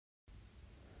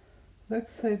Let's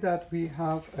say that we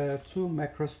have two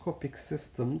macroscopic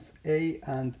systems, A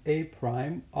and A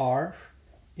prime, are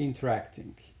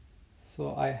interacting.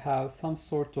 So I have some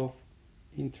sort of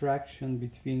interaction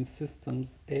between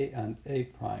systems A and A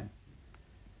prime.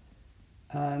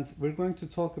 And we're going to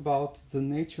talk about the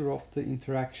nature of the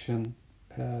interaction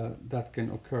that can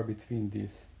occur between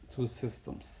these two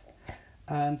systems.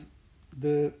 And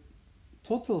the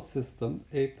total system,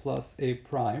 A plus A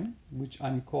prime, which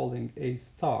I'm calling A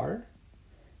star,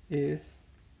 is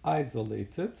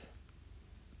isolated,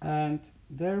 and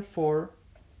therefore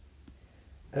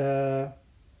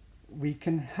we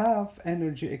can have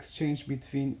energy exchange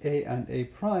between A and A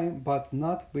prime, but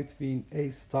not between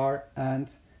A star and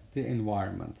the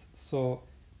environment. So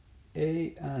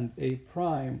A and A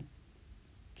prime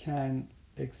can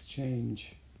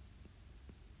exchange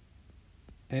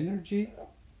energy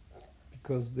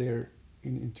because they're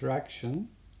in interaction,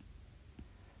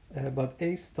 but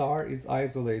A star is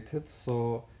isolated,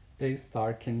 so A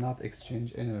star cannot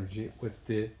exchange energy with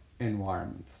the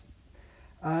environment.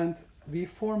 And we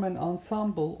form an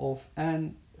ensemble of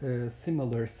n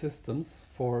similar systems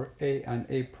for A and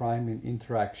A prime in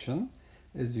interaction,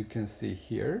 as you can see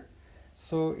here.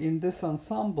 So in this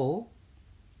ensemble,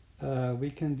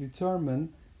 we can determine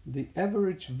the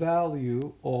average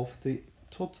value of the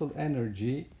total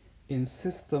energy in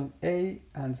system A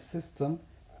and system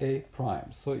A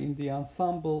prime. So in the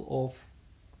ensemble of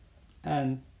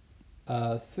n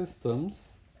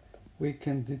systems, we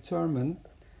can determine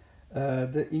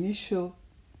the initial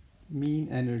mean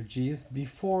energies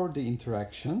before the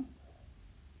interaction.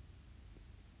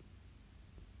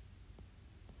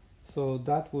 So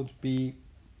that would be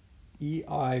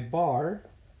EI bar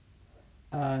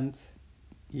and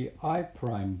EI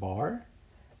prime bar,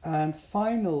 and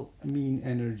final mean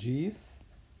energies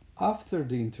after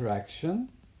the interaction,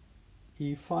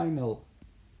 E final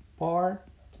bar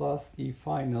plus E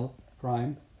final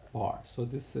prime bar. So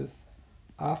this is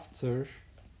after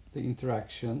the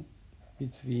interaction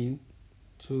between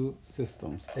two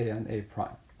systems, A and A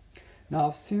prime.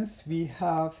 Now, since we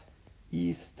have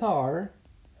E star,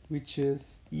 which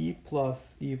is E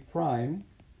plus E prime,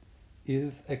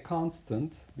 is a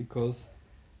constant because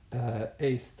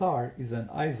A star is an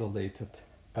isolated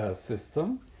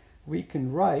system, we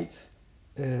can write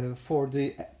for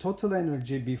the total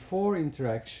energy before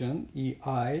interaction,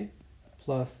 EI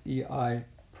plus EI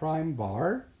prime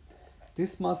bar,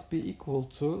 this must be equal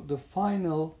to the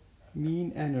final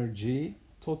mean energy,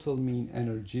 total mean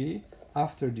energy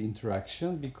after the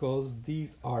interaction, because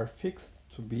these are fixed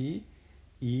to be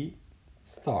E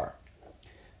star.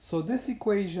 So this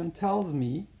equation tells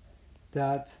me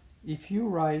that if you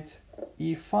write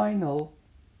E final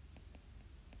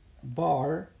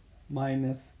bar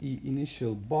minus E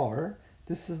initial bar,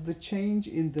 this is the change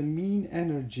in the mean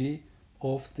energy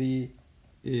of the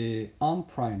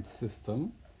unprimed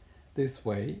system this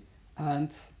way.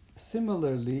 And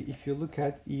similarly, if you look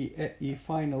at E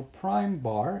final prime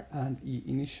bar and E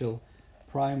initial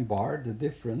prime bar, the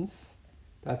difference,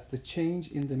 that's the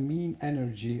change in the mean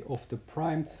energy of the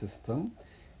primed system.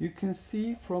 You can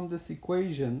see from this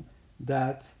equation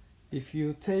that if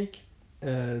you take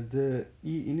the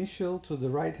E initial to the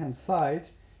right hand side,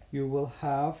 you will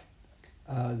have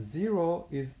 0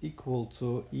 is equal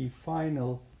to E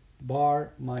final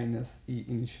bar minus E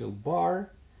initial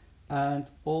bar, and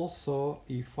also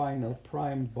E final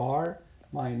prime bar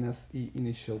minus E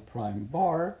initial prime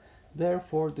bar.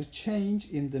 Therefore, the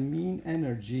change in the mean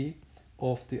energy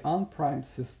of the unprimed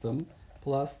system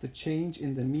plus the change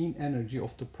in the mean energy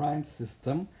of the primed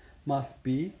system must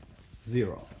be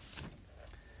 0.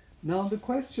 Now the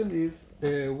question is,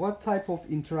 what type of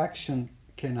interaction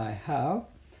can I have?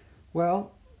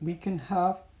 Well, we can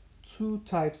have two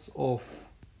types of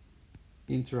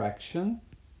interaction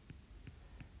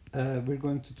we're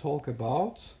going to talk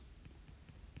about.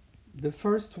 The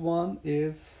first one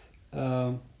is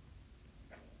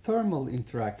thermal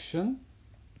interaction.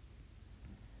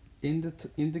 In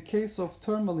the case of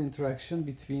thermal interaction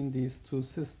between these two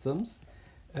systems,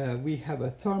 we have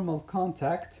a thermal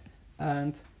contact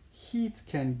and heat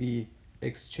can be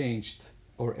exchanged,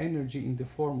 or energy in the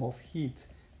form of heat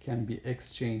can be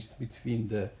exchanged between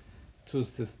the two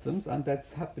systems, and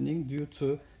that's happening due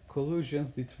to collisions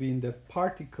between the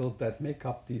particles that make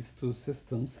up these two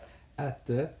systems at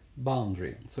the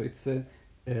boundary. So it's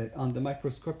on the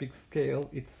microscopic scale,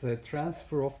 it's a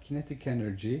transfer of kinetic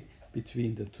energy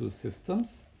between the two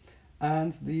systems.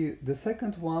 And the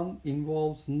second one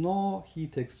involves no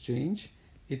heat exchange.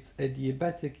 It's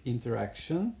adiabatic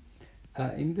interaction.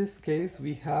 In this case,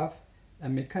 we have a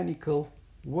mechanical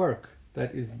work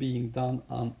that is being done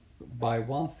by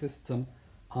one system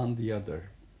on the other.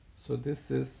 So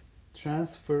this is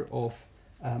transfer of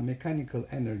mechanical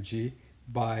energy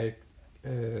by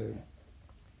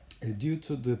due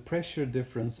to the pressure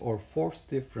difference or force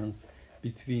difference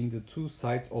between the two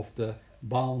sides of the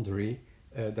boundary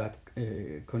that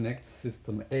connects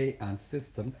system A and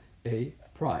system A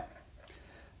prime.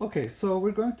 Okay, so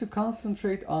we're going to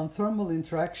concentrate on thermal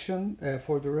interaction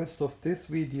for the rest of this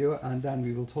video, and then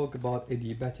we will talk about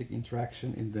adiabatic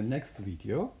interaction in the next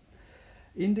video.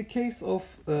 In the case of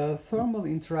thermal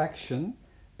interaction,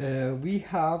 we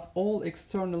have all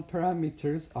external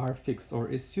parameters are fixed, or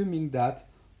assuming that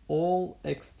all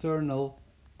external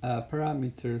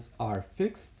parameters are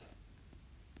fixed.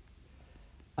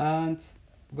 And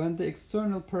when the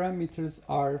external parameters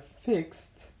are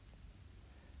fixed,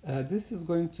 this is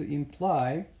going to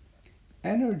imply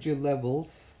energy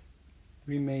levels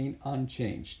remain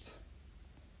unchanged.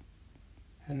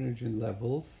 Energy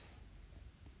levels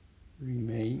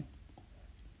remain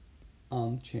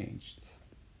unchanged.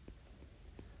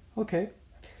 Okay,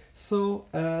 so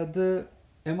the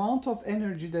amount of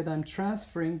energy that I'm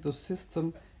transferring to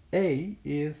system A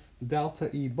is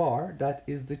delta E bar. That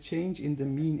is the change in the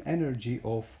mean energy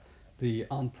of the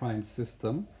unprimed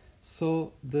system.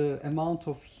 So the amount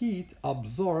of heat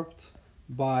absorbed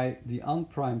by the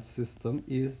unprimed system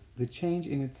is the change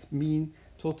in its mean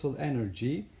total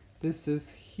energy. This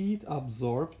is heat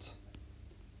absorbed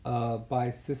by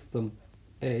system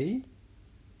A.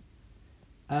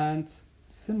 And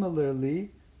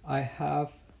similarly, I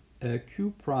have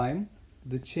Q prime.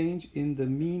 The change in the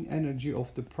mean energy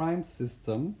of the prime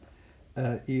system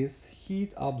is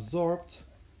heat absorbed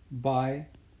by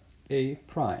A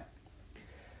prime.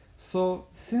 So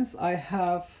since I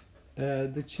have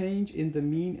the change in the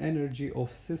mean energy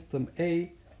of system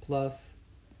A plus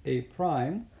A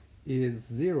prime is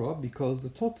 0 because the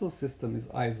total system is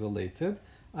isolated,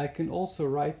 I can also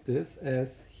write this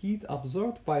as heat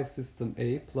absorbed by system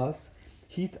A plus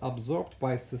heat absorbed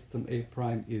by system A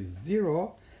prime is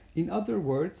 0. In other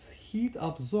words, heat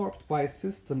absorbed by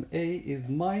system A is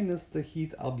minus the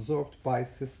heat absorbed by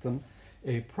system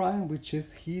A prime, which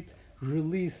is heat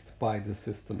released by the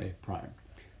system A prime.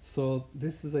 So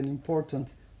this is an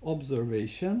important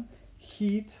observation.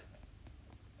 Heat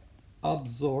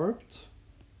absorbed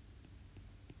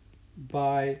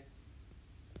by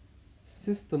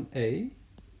system A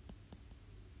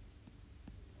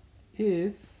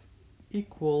is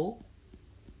equal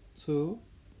to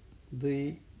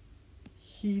the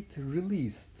heat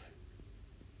released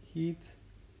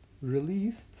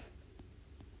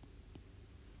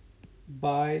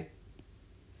by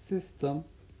system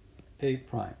A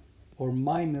prime, or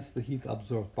minus the heat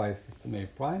absorbed by system A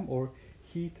prime, or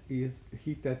heat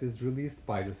that is released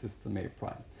by the system A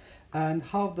prime. And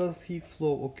how does heat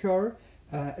flow occur?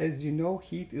 As you know,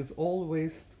 heat is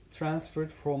always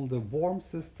transferred from the warm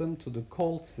system to the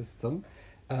cold system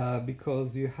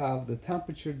because you have the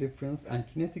temperature difference, and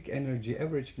kinetic energy,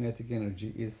 average kinetic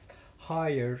energy is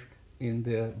higher in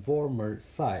the warmer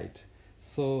side.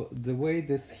 So the way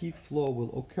this heat flow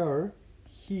will occur,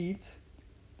 heat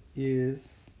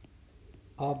is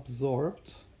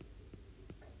absorbed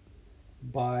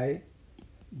by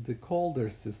the colder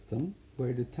system,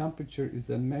 where the temperature is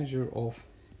a measure of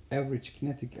average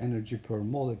kinetic energy per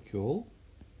molecule,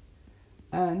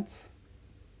 and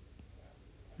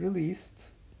released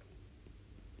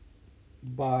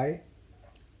by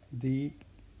the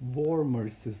warmer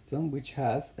system, which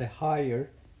has a higher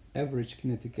average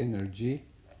kinetic energy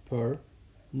per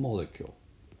molecule.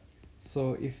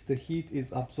 So if the heat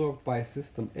is absorbed by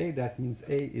system A, that means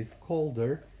A is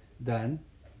colder than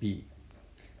B.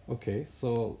 Okay,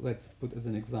 so let's put as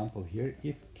an example here.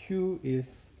 If Q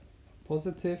is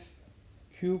positive,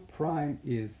 Q prime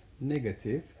is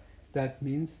negative, that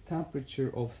means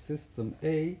temperature of system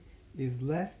A is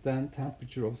less than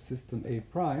temperature of system A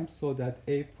prime, so that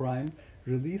A prime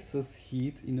releases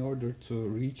heat in order to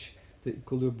reach the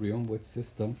equilibrium with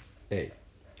system A.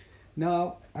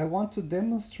 Now, I want to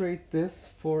demonstrate this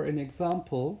for an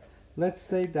example. Let's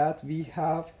say that we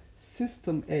have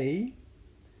system A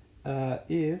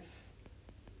is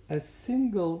a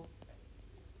single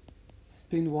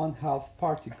spin 1/2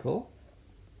 particle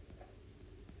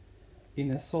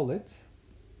in a solid,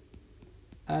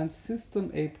 and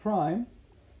system A prime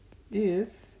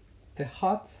is a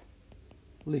hot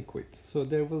liquid. So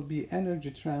there will be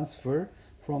energy transfer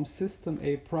from system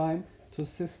A prime to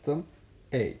system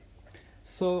A.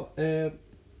 So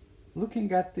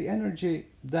looking at the energy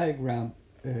diagram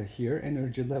here,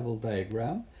 energy level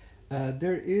diagram,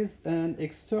 there is an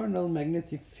external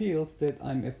magnetic field that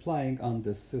I'm applying on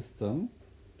this system.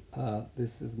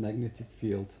 This is magnetic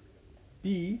field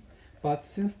B. but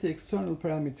since the external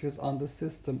parameters on the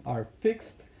system are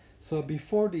fixed, so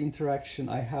before the interaction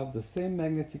I have the same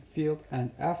magnetic field,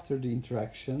 and after the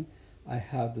interaction I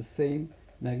have the same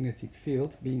magnetic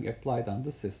field being applied on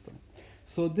the system.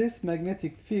 So this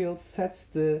magnetic field sets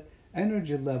the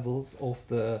energy levels of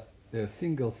the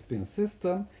single spin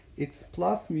system. It's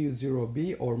plus mu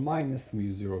 0b or minus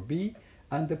mu 0b,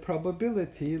 and the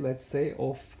probability, let's say,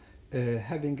 of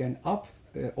having an up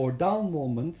or down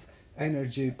moment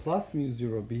energy plus mu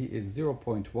 0b is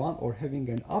 0.1, or having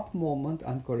an up moment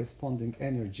and corresponding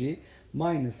energy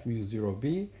minus mu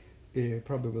 0b,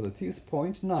 probability is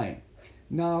 0.9.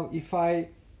 Now if I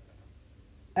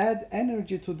add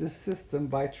energy to this system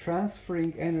by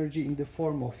transferring energy in the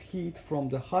form of heat from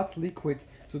the hot liquid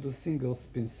to the single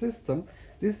spin system,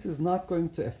 this is not going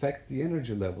to affect the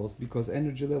energy levels because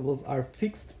energy levels are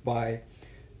fixed by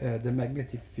the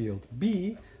magnetic field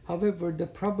B. However, the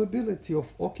probability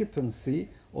of occupancy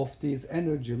of these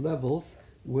energy levels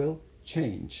will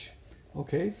change.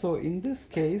 Okay, so in this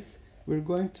case, we're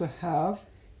going to have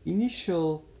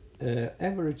initial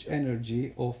average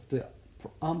energy of the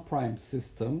unprimed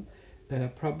system,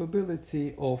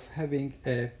 probability of having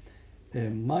a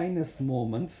minus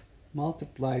moment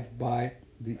multiplied by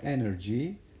the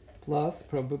energy, plus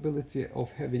probability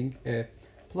of having a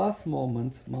plus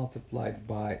moment multiplied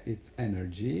by its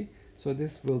energy. So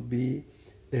this will be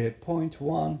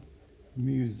 0.1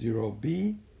 mu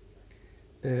 0b,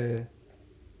 and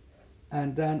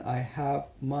then I have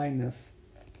minus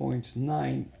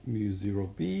 0.9 mu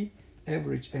 0b.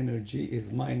 Average energy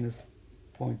is minus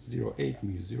 0.08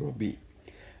 mu 0b.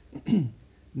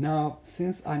 Now,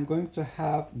 since I'm going to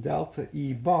have delta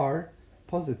E bar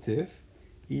positive,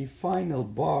 E final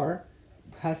bar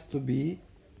has to be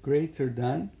greater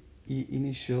than E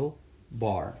initial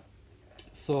bar.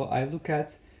 So I look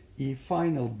at E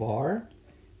final bar.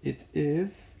 It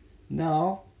is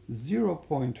now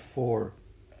 0.4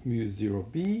 mu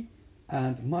 0b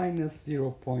and minus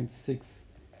 0.6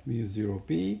 mu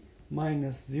 0b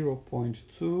minus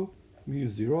 0.2 mu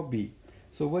 0b.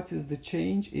 So what is the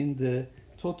change in the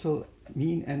total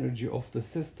mean energy of the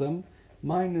system?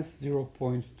 Minus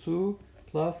 0.2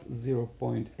 plus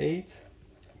 0.8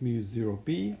 mu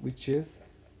 0b, which is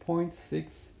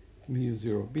 0.6 mu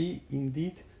 0b.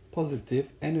 Indeed, positive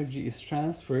energy is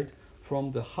transferred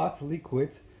from the hot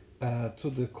liquid to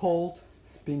the cold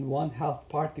spin 1/2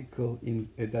 particle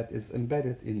that is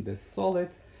embedded in the solid,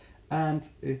 and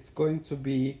it's going to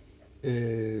be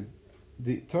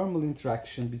the thermal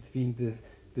interaction between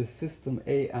the system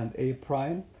A and A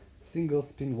prime, single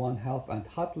spin 1/2 and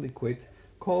hot liquid,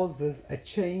 causes a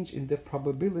change in the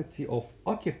probability of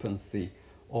occupancy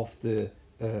of the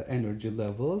energy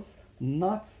levels,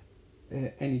 not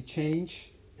any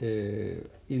change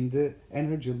in the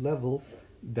energy levels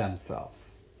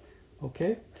themselves.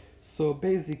 Okay, so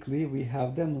basically we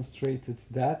have demonstrated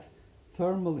that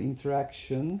thermal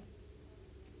interaction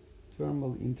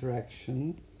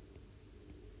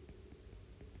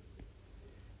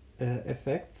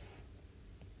affects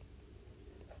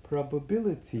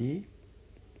probability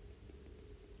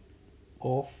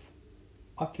of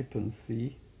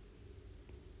occupancy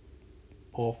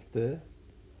of the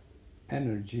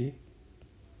energy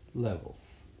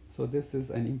levels. So this is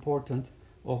an important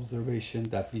observation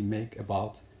that we make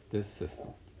about this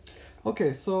system.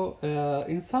 Okay, so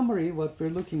in summary, what we're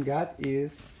looking at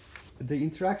is the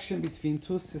interaction between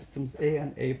two systems A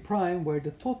and A prime, where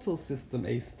the total system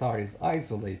A star is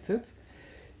isolated.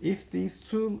 If these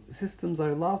two systems are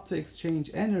allowed to exchange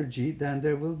energy, then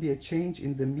there will be a change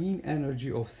in the mean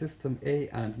energy of system A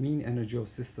and mean energy of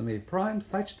system A prime,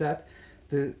 such that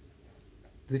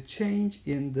the change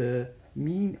in the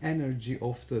mean energy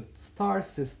of the star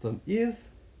system is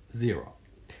 0.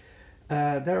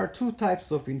 There are two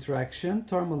types of interaction: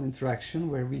 thermal interaction,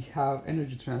 where we have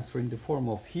energy transfer in the form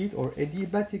of heat, or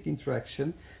adiabatic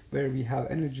interaction, where we have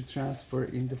energy transfer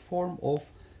in the form of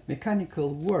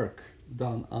mechanical work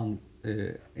done on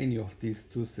any of these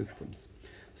two systems.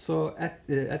 So at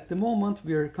the moment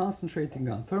we are concentrating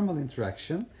on thermal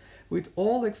interaction. With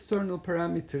all external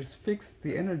parameters fixed,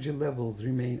 the energy levels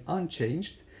remain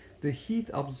unchanged. The heat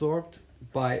absorbed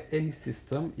by any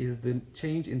system is the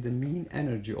change in the mean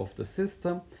energy of the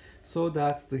system, so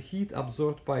that the heat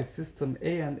absorbed by system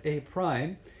A and A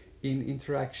prime in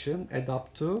interaction add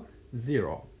up to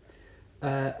 0.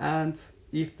 And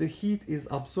if the heat is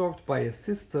absorbed by a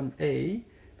system A,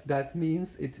 that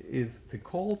means it is the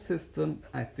cold system,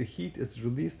 and the heat is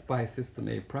released by system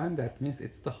A prime. That means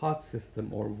it's the hot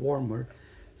system or warmer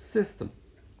system.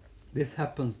 This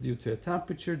happens due to a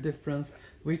temperature difference,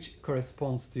 which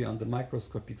corresponds to, on the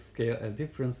microscopic scale, a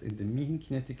difference in the mean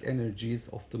kinetic energies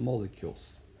of the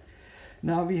molecules.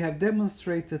 Now we have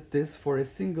demonstrated this for a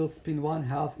single spin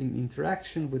 1/2 in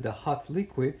interaction with a hot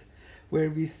liquid, where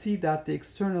we see that the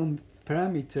external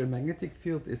parameter magnetic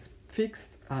field is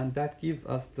fixed, and that gives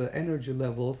us the energy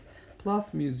levels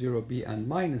plus mu0b and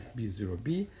minus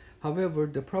b0b. However,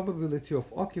 the probability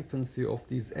of occupancy of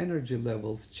these energy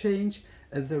levels change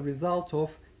as a result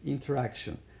of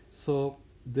interaction. So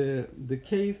the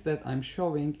case that I'm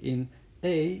showing in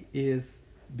A is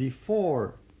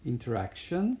before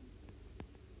interaction,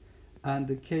 and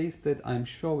the case that I'm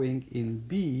showing in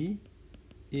B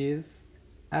is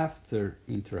after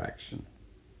interaction.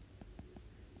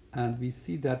 And we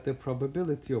see that the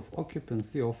probability of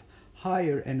occupancy of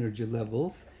higher energy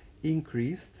levels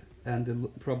increased, and the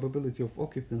probability of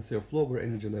occupancy of lower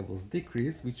energy levels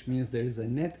decreased, which means there is a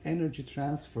net energy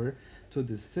transfer to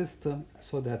the system,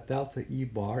 so that delta E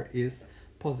bar is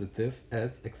positive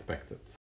as expected.